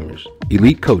Hall of Famers,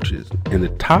 elite coaches, and the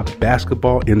top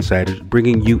basketball insiders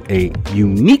bringing you a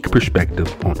unique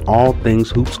perspective on all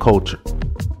things hoops culture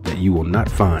that you will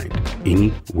not find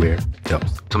anywhere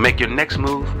else. So make your next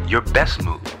move your best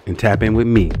move and tap in with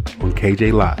me on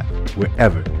KJ Live,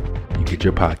 wherever you get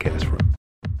your podcast from.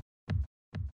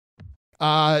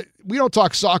 We don't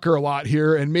talk soccer a lot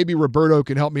here, and maybe Roberto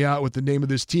can help me out with the name of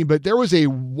this team, but there was a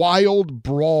wild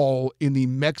brawl in the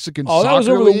Mexican soccer league. That was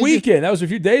over the weekend. That was a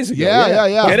few days ago. Yeah.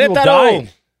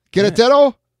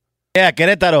 Querétaro? Yeah,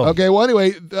 Querétaro. Okay, well,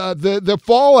 anyway, the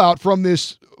fallout from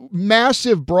this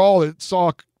massive brawl that saw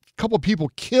a couple of people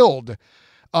killed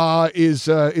is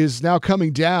now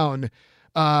coming down.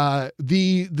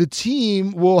 The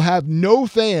team will have no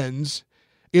fans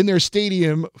in their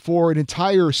stadium for an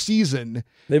entire season.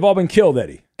 They've all been killed,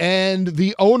 Eddie. And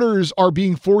the owners are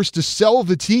being forced to sell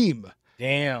the team.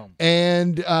 Damn.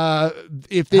 And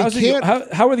if they can't...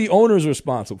 How are the owners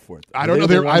responsible for it? I don't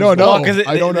know. I don't know.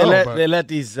 I don't know. They let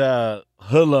these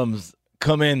hoodlums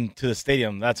come into the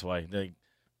stadium. That's why. They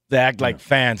act like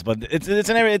fans. But it's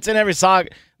in every soccer.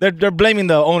 They're blaming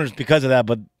the owners because of that.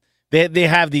 But they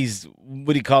have these,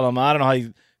 what do you call them? I don't know how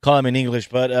you call them in English.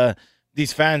 But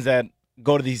these fans that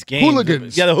go to these games.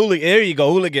 Hooligans. Yeah, the hooligans. There you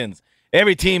go, hooligans.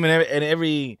 Every team and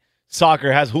every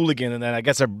soccer has hooligans, and then I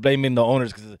guess they're blaming the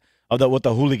owners because of what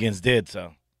the hooligans did.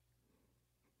 So.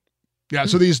 Yeah,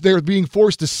 so they're being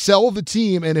forced to sell the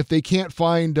team, and if they can't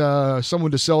find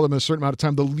someone to sell them in a certain amount of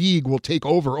time, the league will take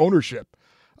over ownership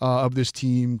of this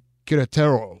team,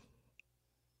 Querétaro.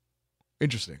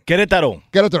 Interesting.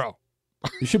 Querétaro.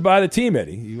 You should buy the team,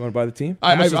 Eddie. You want to buy the team?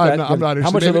 I'm not interested.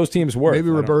 How much are those teams worth? Maybe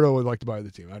Roberto would like to buy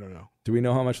the team. I don't know. Do we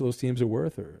know how much those teams are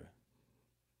worth? Or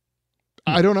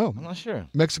I don't know. I'm not sure.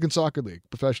 Mexican Soccer League,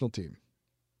 professional team.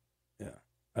 Yeah.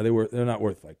 Are they worth? They're not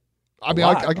worth like. I mean,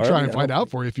 I can try and find out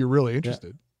for you if you're really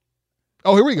interested. Yeah.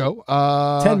 Oh, here we go.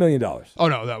 $10 million. Oh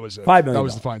no, that was $5 million. That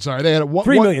was the fine. Sorry, they had $3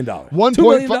 million.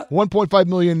 $1.5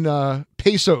 million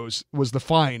pesos was the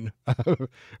fine for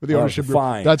the ownership group.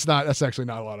 Fine. That's actually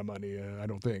not a lot of money. I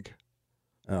don't think.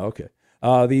 Oh, okay.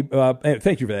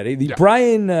 Thank you for that.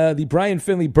 The Brian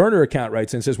Finley burner account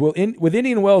writes and says, "With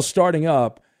Indian Wells starting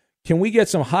up, can we get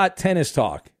some hot tennis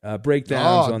talk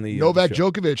breakdowns on the Novak show?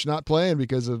 Djokovic not playing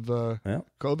because of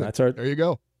COVID? There you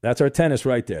go. That's our tennis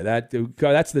right there.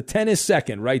 That's the tennis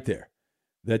second right there.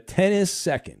 The tennis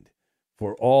second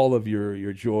for all of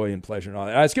your joy and pleasure and all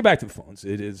that. All right, let's get back to the phones.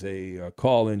 It is a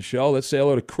call-in show. Let's say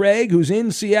hello to Craig, who's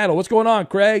in Seattle. What's going on,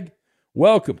 Craig?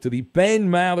 Welcome to the Ben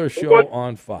Maller Show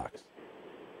on Fox.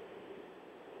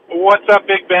 What's up,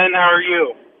 Big Ben? How are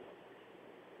you?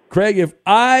 Craig, if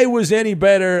I was any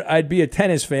better, I'd be a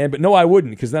tennis fan, but no, I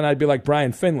wouldn't, because then I'd be like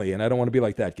Brian Finley, and I don't want to be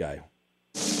like that guy.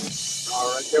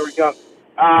 All right, there we go.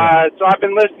 So I've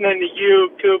been listening to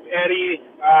you, Coop, Eddie,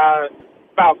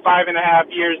 about 5.5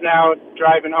 years now,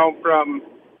 driving home from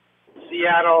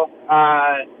Seattle,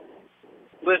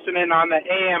 listening on the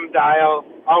AM dial.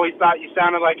 Always thought you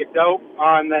sounded like a dope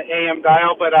on the AM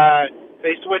dial, but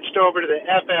they switched over to the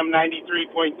FM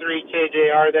 93.3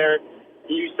 KJR there.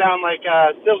 You sound like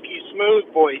a silky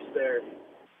smooth voice there.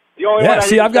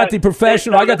 I've got the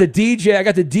professional. I got the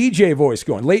DJ voice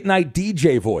going. Late night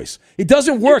DJ voice. It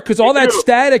doesn't work because all that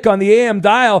static on the AM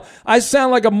dial, I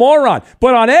sound like a moron.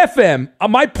 But on FM,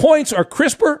 my points are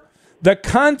crisper. The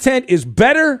content is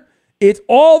better. It's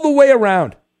all the way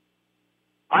around.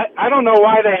 I don't know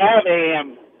why they have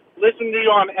AM. Listen to you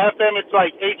on FM, it's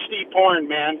like HD porn,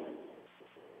 man.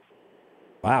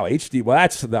 Wow, HD. Well,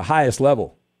 that's the highest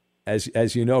level,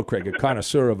 as you know, Craig, a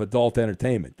connoisseur of adult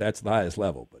entertainment. That's the highest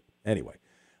level. But anyway.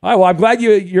 All right, well, I'm glad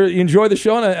you enjoy the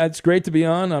show, and it's great to be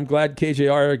on. I'm glad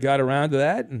KJR got around to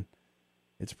that, and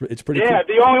it's pretty cool. Yeah,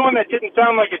 the only one that didn't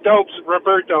sound like a dope's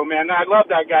Roberto, man. I love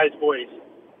that guy's voice.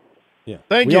 Yeah,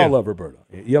 Thank we you. all love Roberto.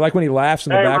 You like when he laughs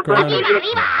in the background? Roberto,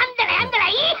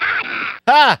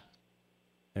 Ha!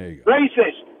 There you go.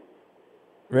 racist.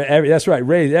 That's right.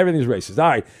 Everything's racist. All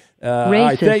right. All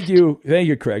right. Thank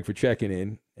you, Craig, for checking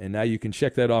in, and now you can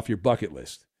check that off your bucket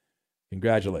list.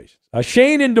 Congratulations.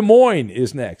 Shane in Des Moines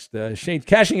is next. Shane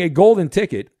cashing a golden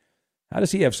ticket. How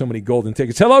does he have so many golden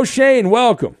tickets? Hello, Shane.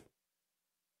 Welcome.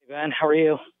 Hey, Ben, how are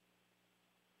you?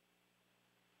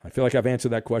 I feel like I've answered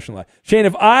that question a lot. Shane,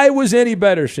 if I was any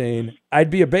better, Shane, I'd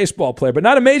be a baseball player, but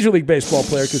not a Major League Baseball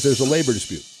player because there's a labor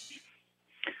dispute.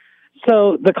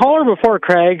 So the caller before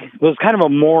Craig was kind of a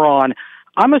moron.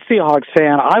 I'm a Seahawks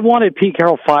fan. I wanted Pete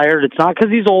Carroll fired. It's not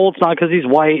because he's old. It's not because he's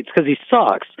white. It's because he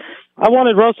sucks. I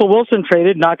wanted Russell Wilson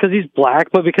traded, not because he's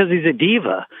black, but because he's a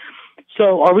diva.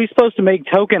 So are we supposed to make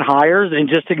token hires and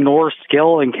just ignore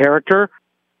skill and character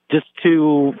just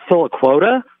to fill a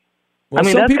quota? Well, I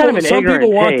mean, that's kind of an ignorant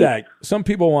people want take. that. Some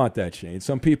people want that, Shane.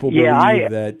 Some people believe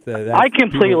that I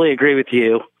completely agree with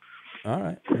you. All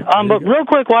right. But real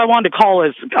quick, what I wanted to call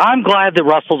is I'm glad that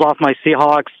Russell's off my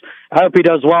Seahawks. I hope he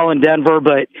does well in Denver.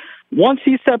 But once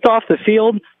he stepped off the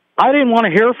field, I didn't want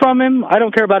to hear from him. I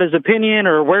don't care about his opinion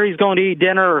or where he's going to eat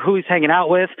dinner or who he's hanging out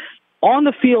with. On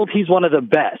the field, he's one of the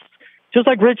best. Just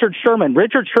like Richard Sherman.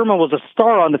 Richard Sherman was a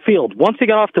star on the field. Once he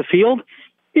got off the field,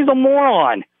 he's a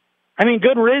moron. I mean,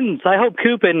 good riddance. I hope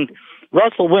Coop and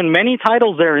Russell win many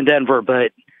titles there in Denver.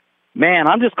 But, man,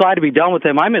 I'm just glad to be done with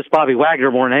him. I miss Bobby Wagner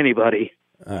more than anybody.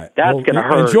 All right. That's going to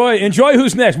hurt. Enjoy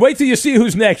who's next. Wait till you see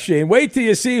who's next, Shane. Wait till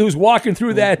you see who's walking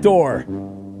through that door.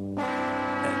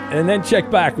 And then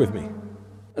check back with me.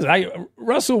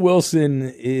 Russell Wilson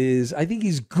I think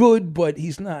he's good, but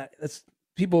he's not. That's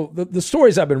people. The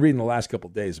stories I've been reading the last couple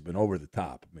of days have been over the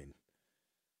top. I mean,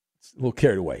 it's a little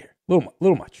carried away here. A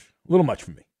little much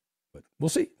for me. But we'll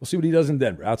see. We'll see what he does in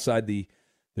Denver, outside the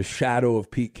shadow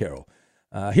of Pete Carroll.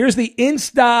 Here's the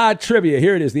Insta trivia.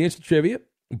 Here it is, the Insta trivia.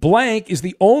 Blank is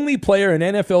the only player in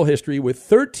NFL history with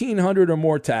 1,300 or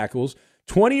more tackles,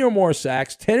 20 or more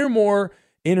sacks, 10 or more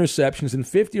interceptions, and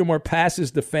 50 or more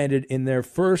passes defended in their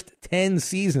first 10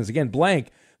 seasons. Again,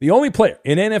 Blank, the only player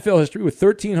in NFL history with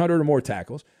 1,300 or more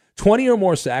tackles, 20 or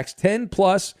more sacks,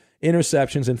 10-plus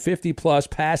interceptions, and 50-plus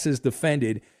passes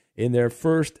defended in their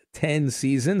first 10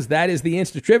 seasons. That is the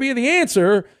Insta Trivia. The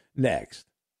answer next.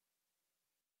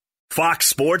 Fox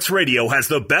Sports Radio has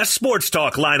the best sports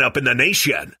talk lineup in the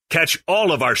nation. Catch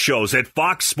all of our shows at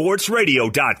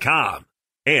foxsportsradio.com.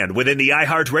 And within the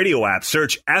iHeartRadio app,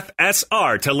 search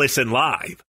FSR to listen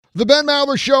live. The Ben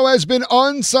Maller Show has been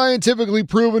unscientifically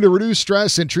proven to reduce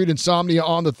stress and treat insomnia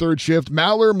on the third shift.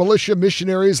 Maller Militia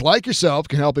missionaries like yourself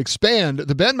can help expand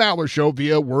the Ben Maller Show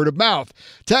via word of mouth.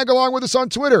 Tag along with us on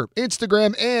Twitter,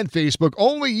 Instagram, and Facebook.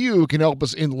 Only you can help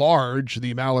us enlarge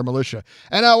the Maller Militia.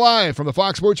 And now live from the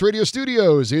Fox Sports Radio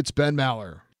studios, it's Ben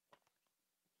Maller.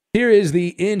 Here is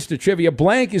the Insta Trivia.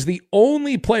 Blank is the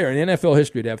only player in NFL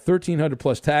history to have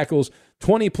 1,300-plus tackles,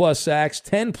 20-plus sacks,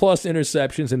 10-plus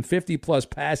interceptions, and 50-plus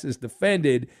passes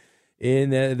defended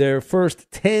in their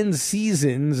first 10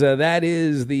 seasons. That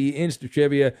is the Insta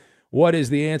Trivia. What is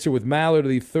the answer with Maller to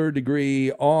the third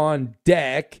degree on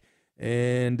deck?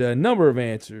 And a number of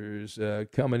answers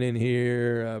coming in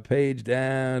here. Page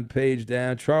down.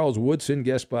 Charles Woodson,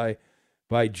 guessed by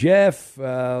Jeff.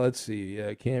 Let's see.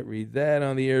 I can't read that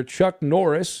on the air. Chuck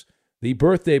Norris, the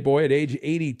birthday boy at age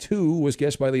 82, was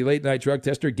guessed by the late-night drug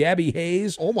tester Gabby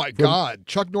Hayes. Oh, my God.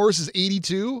 Chuck Norris is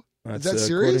 82? Is that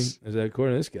serious? Is that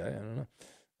according to this guy? I don't know.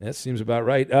 That seems about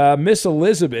right. Miss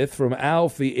Elizabeth from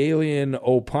Alf, the Alien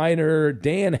Opiner.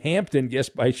 Dan Hampton,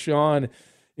 guessed by Sean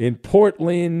in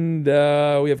Portland.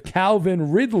 We have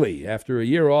Calvin Ridley, after a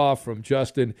year off from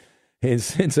Justin in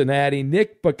Cincinnati.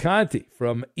 Nick Bacanti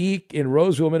from Eek in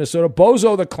Roseville, Minnesota.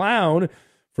 Bozo the Clown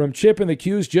from Chip and the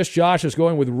Q's. Just Josh is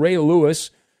going with Ray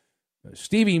Lewis.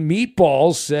 Stevie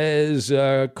Meatballs says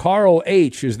Carl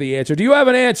H. is the answer. Do you have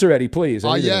an answer, Eddie, please?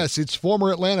 Yes, it's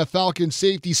former Atlanta Falcons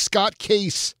safety Scott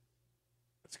Case.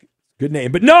 Good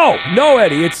name. But no,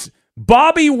 Eddie. It's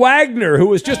Bobby Wagner, who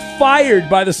was just fired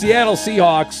by the Seattle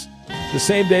Seahawks the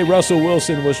same day Russell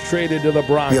Wilson was traded to the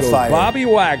Broncos. Bobby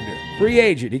Wagner, free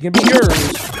agent. He can be yours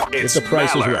if the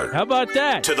price is right. How about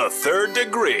that? To the third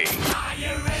degree.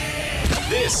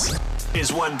 This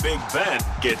is when Big Ben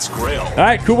gets grilled. All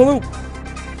right, Koopaloop.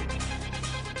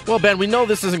 Well, Ben, we know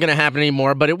this isn't going to happen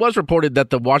anymore, but it was reported that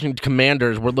the Washington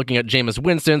Commanders were looking at Jameis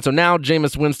Winston. So now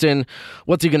Jameis Winston,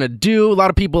 what's he going to do? A lot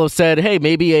of people have said, hey,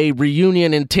 maybe a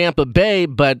reunion in Tampa Bay.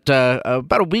 But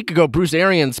about a week ago, Bruce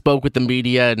Arians spoke with the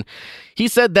media, and he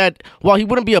said that while he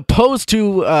wouldn't be opposed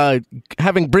to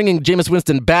bringing Jameis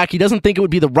Winston back, he doesn't think it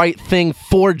would be the right thing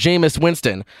for Jameis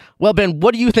Winston. Well, Ben,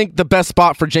 what do you think the best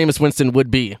spot for Jameis Winston would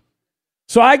be?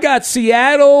 So I got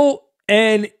Seattle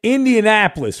and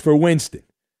Indianapolis for Winston.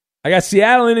 I got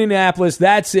Seattle and Indianapolis.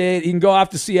 That's it. He can go off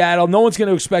to Seattle. No one's going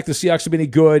to expect the Seahawks to be any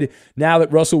good now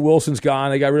that Russell Wilson's gone.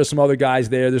 They got rid of some other guys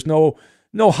there. There's no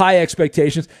high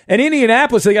expectations. And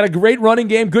Indianapolis, they got a great running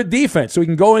game, good defense. So he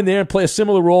can go in there and play a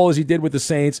similar role as he did with the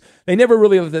Saints. They never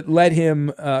really let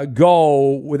him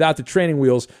go without the training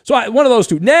wheels. So one of those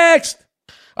two. Next!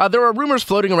 There are rumors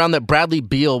floating around that Bradley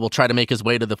Beal will try to make his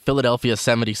way to the Philadelphia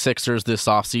 76ers this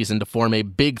offseason to form a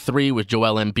big three with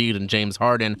Joel Embiid and James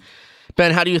Harden.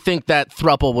 Ben, how do you think that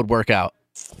throuple would work out?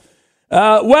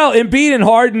 Well, Embiid and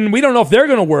Harden, we don't know if they're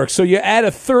going to work. So you add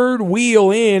a third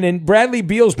wheel in, and Bradley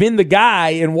Beal's been the guy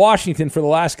in Washington for the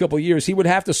last couple of years. He would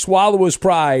have to swallow his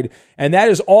pride, and that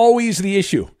is always the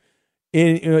issue.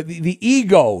 In the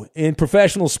ego in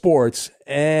professional sports.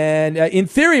 And in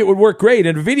theory, it would work great.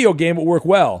 In a video game, it would work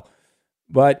well.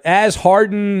 But as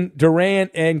Harden,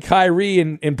 Durant, and Kyrie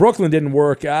in Brooklyn didn't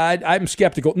work, I'm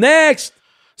skeptical. Next!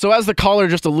 So as the caller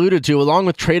just alluded to, along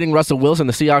with trading Russell Wilson,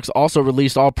 the Seahawks also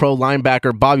released All-Pro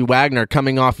linebacker Bobby Wagner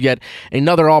coming off yet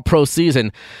another All-Pro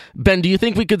season. Ben, do you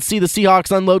think we could see the Seahawks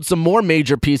unload some more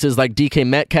major pieces like DK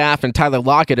Metcalf and Tyler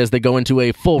Lockett as they go into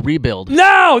a full rebuild?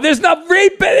 No, there's no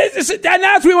rebuild.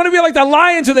 Now we want to be like the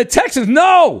Lions or the Texans.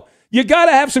 No! You got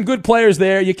to have some good players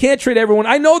there. You can't trade everyone.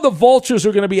 I know the Vultures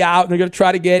are going to be out, and they're going to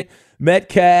try to get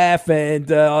Metcalf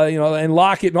and and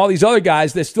Lockett and all these other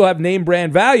guys that still have name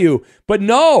brand value. But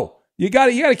no, you got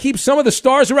to keep some of the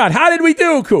stars around. How did we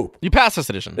do, Coop? You passed this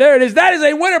edition. There it is. That is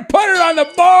a winner. Put it on the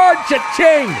board.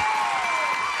 Cha-ching.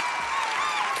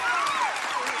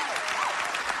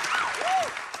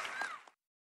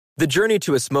 The journey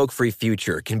to a smoke-free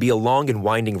future can be a long and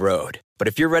winding road. But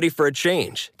if you're ready for a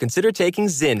change, consider taking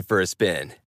Zyn for a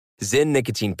spin. Zyn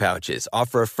nicotine pouches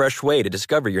offer a fresh way to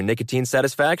discover your nicotine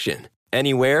satisfaction.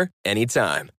 Anywhere,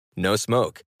 anytime. No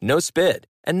smoke, no spit,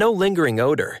 and no lingering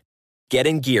odor. Get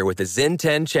in gear with the Zyn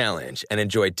 10 Challenge and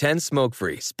enjoy 10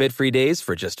 smoke-free, spit-free days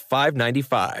for just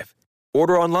 $5.95.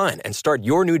 Order online and start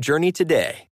your new journey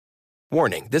today.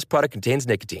 Warning, this product contains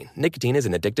nicotine. Nicotine is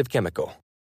an addictive chemical.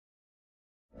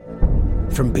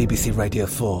 From BBC Radio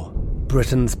 4,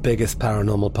 Britain's biggest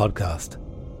paranormal podcast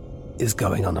is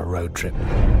going on a road trip.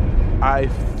 I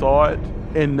thought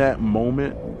in that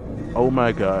moment, oh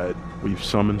my God, we've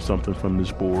summoned something from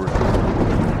this board.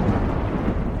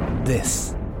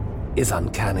 This is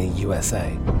Uncanny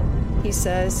USA. He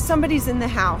says, somebody's in the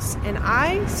house, and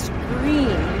I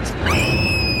screamed.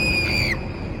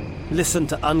 Listen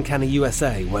to Uncanny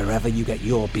USA wherever you get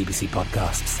your BBC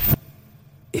podcasts,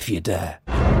 if you dare.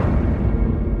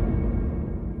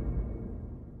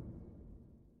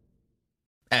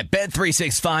 At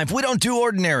Bet365, we don't do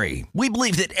ordinary. We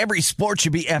believe that every sport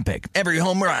should be epic. Every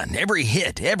home run, every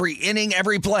hit, every inning,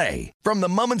 every play. From the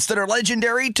moments that are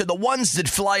legendary to the ones that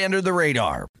fly under the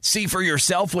radar. See for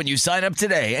yourself when you sign up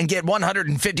today and get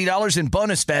 $150 in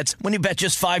bonus bets when you bet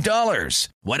just $5.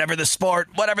 Whatever the sport,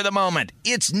 whatever the moment,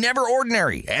 it's never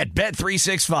ordinary at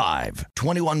Bet365.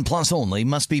 21 plus only.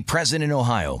 Must be present in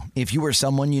Ohio. If you or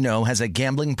someone you know has a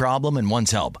gambling problem and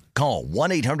wants help, call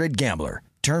 1-800-GAMBLER.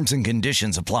 Terms and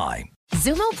conditions apply.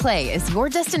 Xumo Play is your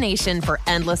destination for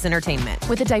endless entertainment.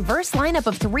 With a diverse lineup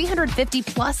of 350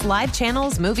 plus live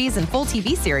channels, movies, and full TV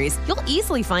series, you'll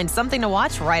easily find something to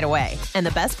watch right away. And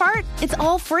the best part? It's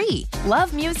all free.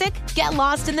 Love music? Get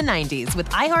lost in the 90s with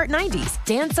iHeart 90s,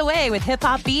 dance away with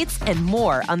hip-hop beats, and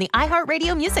more on the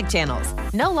iHeartRadio music channels.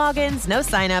 No logins, no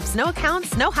signups, no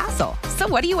accounts, no hassle. So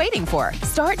what are you waiting for?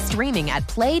 Start streaming at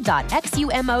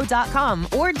play.xumo.com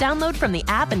or download from the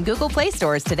app and Google Play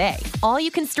stores today. All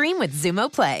you can stream with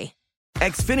Xumo Play.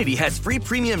 Xfinity has free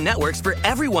premium networks for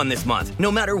everyone this month,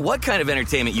 no matter what kind of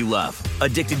entertainment you love.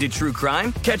 Addicted to true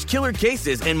crime? Catch killer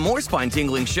cases and more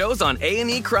spine-tingling shows on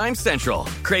A&E Crime Central.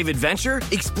 Crave adventure?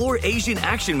 Explore Asian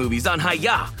action movies on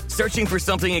Hi-Ya. Searching for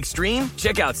something extreme?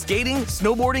 Check out skating,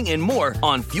 snowboarding, and more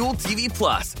on Fuel TV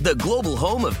Plus, the global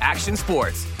home of action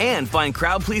sports. And find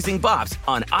crowd-pleasing bops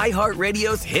on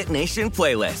iHeartRadio's Hit Nation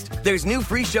playlist. There's new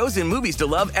free shows and movies to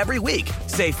love every week.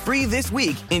 Say free this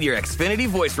week in your Xfinity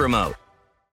voice remote.